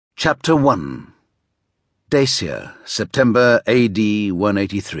Chapter 1. Dacia, September A.D.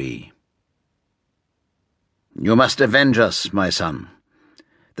 183. You must avenge us, my son.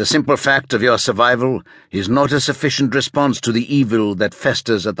 The simple fact of your survival is not a sufficient response to the evil that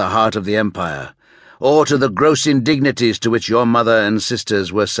festers at the heart of the Empire, or to the gross indignities to which your mother and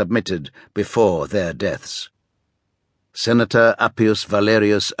sisters were submitted before their deaths. Senator Appius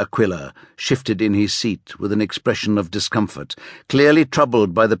Valerius Aquila shifted in his seat with an expression of discomfort, clearly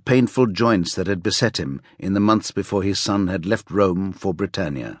troubled by the painful joints that had beset him in the months before his son had left Rome for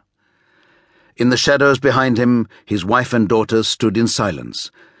Britannia. In the shadows behind him, his wife and daughters stood in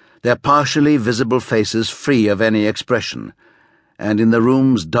silence, their partially visible faces free of any expression, and in the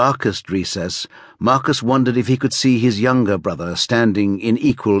room's darkest recess, Marcus wondered if he could see his younger brother standing in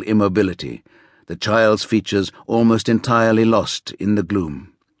equal immobility, the child's features almost entirely lost in the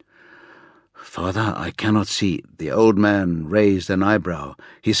gloom. "Father, I cannot see." The old man raised an eyebrow,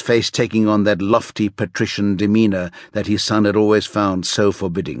 his face taking on that lofty patrician demeanour that his son had always found so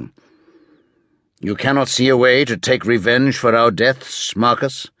forbidding. "You cannot see a way to take revenge for our deaths,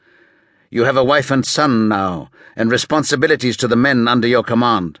 Marcus? You have a wife and son now, and responsibilities to the men under your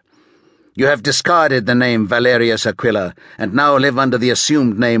command. You have discarded the name Valerius Aquila, and now live under the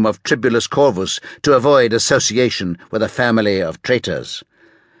assumed name of Tribulus Corvus to avoid association with a family of traitors.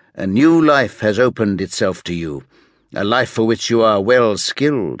 A new life has opened itself to you, a life for which you are well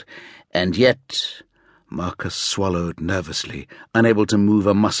skilled, and yet—" Marcus swallowed nervously, unable to move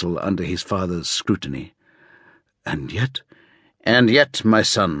a muscle under his father's scrutiny. "And yet?" "And yet, my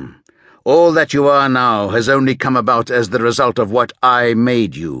son, all that you are now has only come about as the result of what I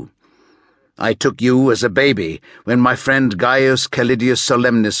made you. I took you as a baby when my friend Gaius Calidius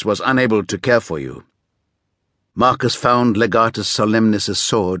Solemnis was unable to care for you." Marcus found Legatus Solemnis'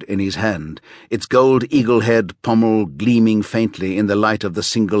 sword in his hand, its gold eagle-head pommel gleaming faintly in the light of the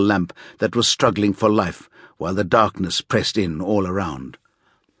single lamp that was struggling for life while the darkness pressed in all around.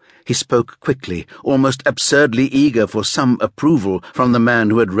 He spoke quickly, almost absurdly eager for some approval from the man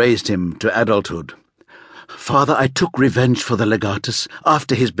who had raised him to adulthood. "Father, I took revenge for the legatus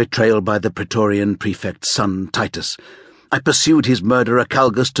after his betrayal by the Praetorian prefect's son Titus. I pursued his murderer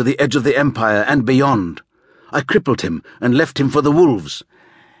Calgus to the edge of the Empire and beyond. I crippled him and left him for the wolves."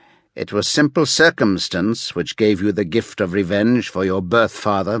 "It was simple circumstance which gave you the gift of revenge for your birth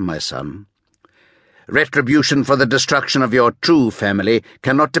father, my son. Retribution for the destruction of your true family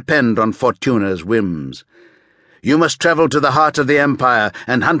cannot depend on Fortuna's whims. You must travel to the heart of the Empire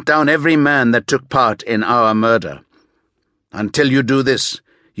and hunt down every man that took part in our murder. Until you do this,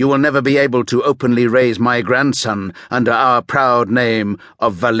 you will never be able to openly raise my grandson under our proud name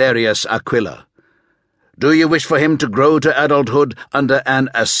of Valerius Aquila. Do you wish for him to grow to adulthood under an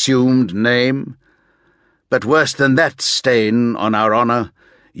assumed name? But worse than that stain on our honor,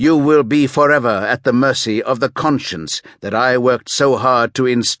 you will be forever at the mercy of the conscience that I worked so hard to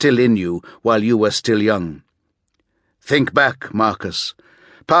instill in you while you were still young. Think back, Marcus.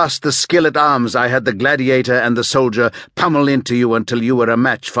 Past the skill-at-arms I had the gladiator and the soldier pummel into you until you were a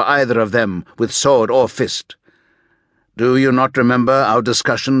match for either of them with sword or fist. Do you not remember our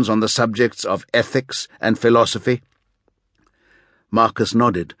discussions on the subjects of ethics and philosophy?" Marcus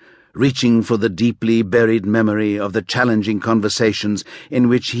nodded, reaching for the deeply buried memory of the challenging conversations in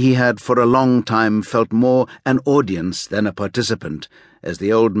which he had for a long time felt more an audience than a participant, as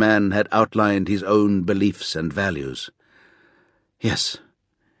the old man had outlined his own beliefs and values. "Yes."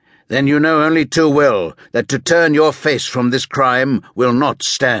 "Then you know only too well that to turn your face from this crime will not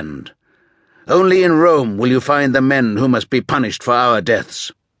stand. Only in Rome will you find the men who must be punished for our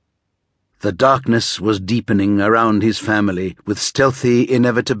deaths." The darkness was deepening around his family with stealthy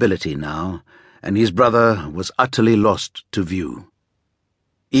inevitability now, and his brother was utterly lost to view.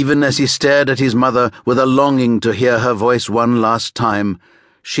 Even as he stared at his mother with a longing to hear her voice one last time,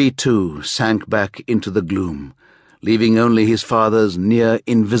 she too sank back into the gloom, leaving only his father's near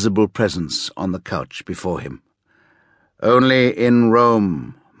invisible presence on the couch before him. "Only in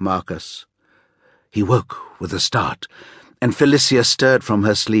Rome, Marcus." He woke with a start, and Felicia stirred from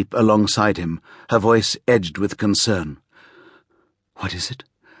her sleep alongside him, her voice edged with concern. "What is it?"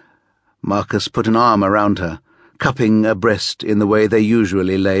 Marcus put an arm around her, cupping a breast in the way they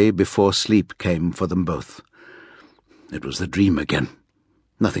usually lay before sleep came for them both. It was the dream again,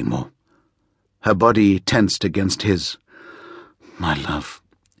 nothing more. Her body tensed against his. "My love."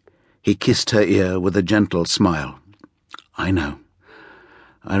 He kissed her ear with a gentle smile. "I know.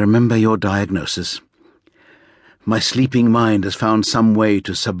 I remember your diagnosis. My sleeping mind has found some way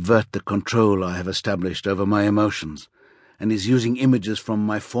to subvert the control I have established over my emotions, and is using images from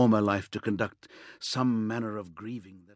my former life to conduct some manner of grieving that